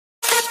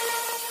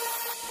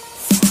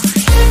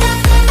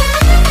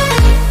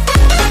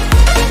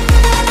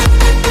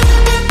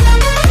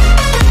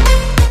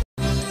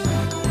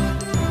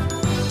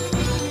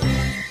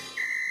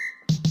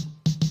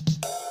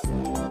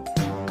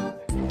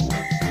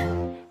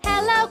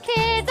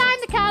kids, I'm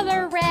the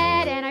color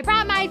red, and I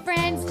brought my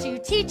friends to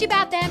teach you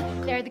about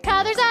them. They're the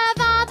colors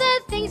of all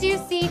the things you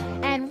see,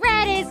 and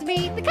red is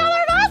me, the color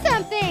of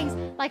awesome things,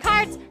 like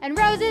hearts and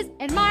roses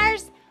and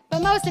Mars,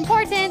 but most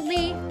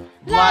importantly,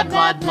 blood,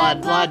 blood,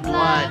 blood, blood,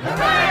 blood.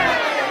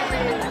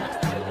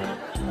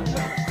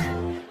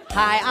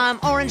 Hi, I'm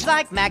orange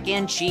like mac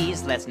and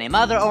cheese. Let's name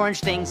other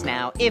orange things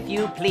now, if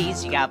you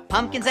please. You got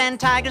pumpkins and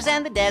tigers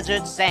and the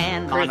desert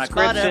sand.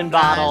 Prescription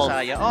bottles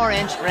are your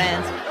orange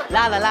friends.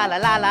 La la la la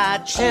la la.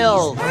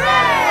 Chill.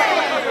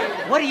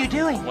 Hooray! What are you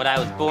doing? What I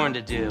was born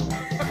to do.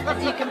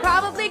 As you can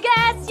probably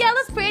guess,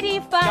 yellow's pretty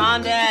fun.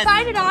 Jaundice. You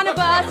find it on a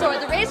bus or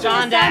the race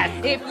from the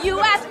sun. If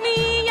you ask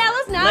me,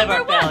 yellow's number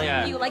Liver one.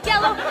 failure. You like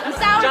yellow and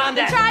sour,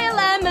 Jaundice. then try a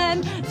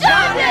lemon.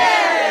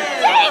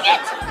 Jaundice! Dang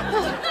it!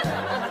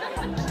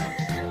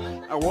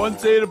 I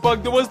once ate a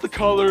bug that was the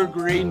color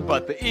green,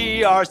 but the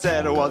ER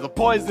said it was a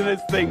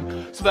poisonous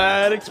thing. So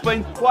that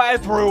explains why I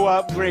threw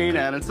up green,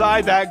 and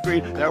inside that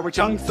green there were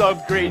chunks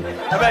of green.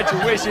 I bet you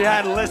wish you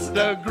had listened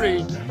to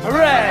green.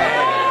 Hooray!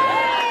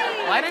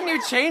 Why didn't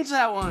you change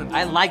that one?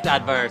 I liked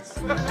that verse.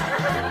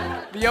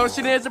 The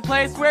ocean is a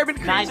place where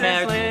creatures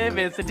Nightmares. live.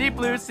 It's the deep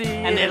blue sea.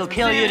 And it'll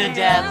kill you to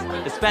death,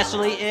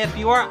 especially if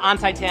you are on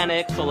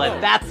Titanic, so let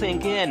that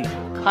sink in.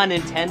 Pun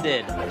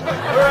intended.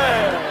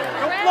 Hooray!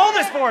 Don't blow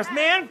this for us,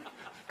 man!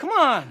 Come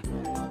on!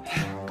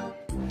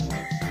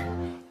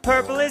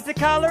 Purple is the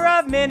color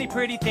of many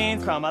pretty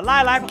things from a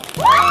lilac.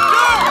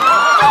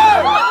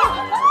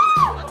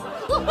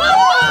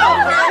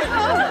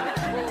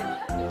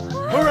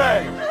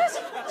 Hooray!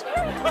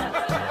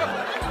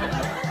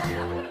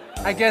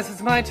 I guess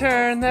it's my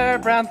turn. There are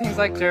brown things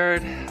like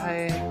dirt.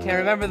 I can't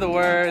remember the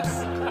words.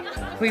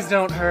 Please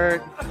don't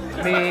hurt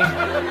me.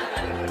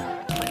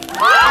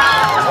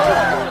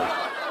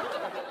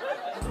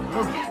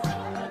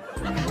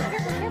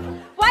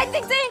 White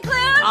things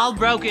include All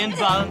broken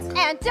bones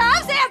and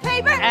Dove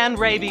sandpaper. and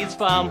rabies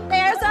foam.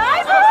 There's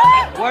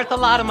ivory. Worth a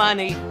lot of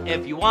money.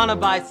 If you want to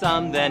buy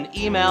some, then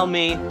email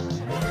me.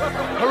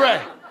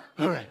 Hooray!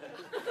 Hooray!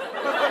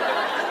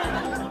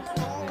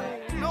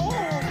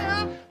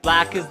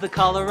 Black is the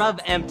color of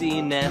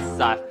emptiness.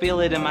 I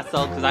feel it in my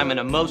soul because I'm an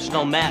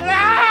emotional mess.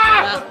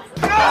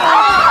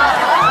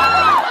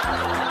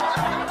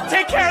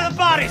 Take care of the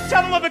bodies.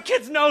 Shove them up a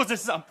kid's nose or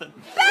something.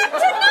 Back to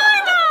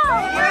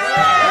normal.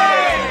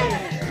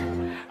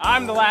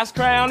 I'm the last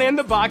crayon in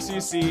the box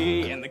you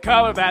see, and the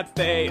color that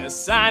they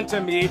assigned to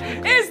me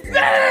is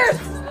this!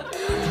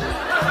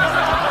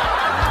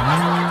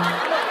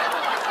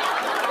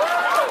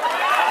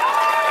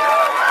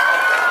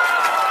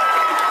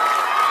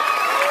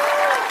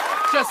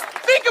 Just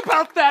think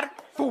about that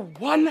for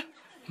one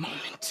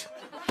moment.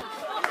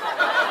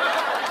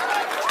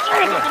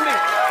 Look at me.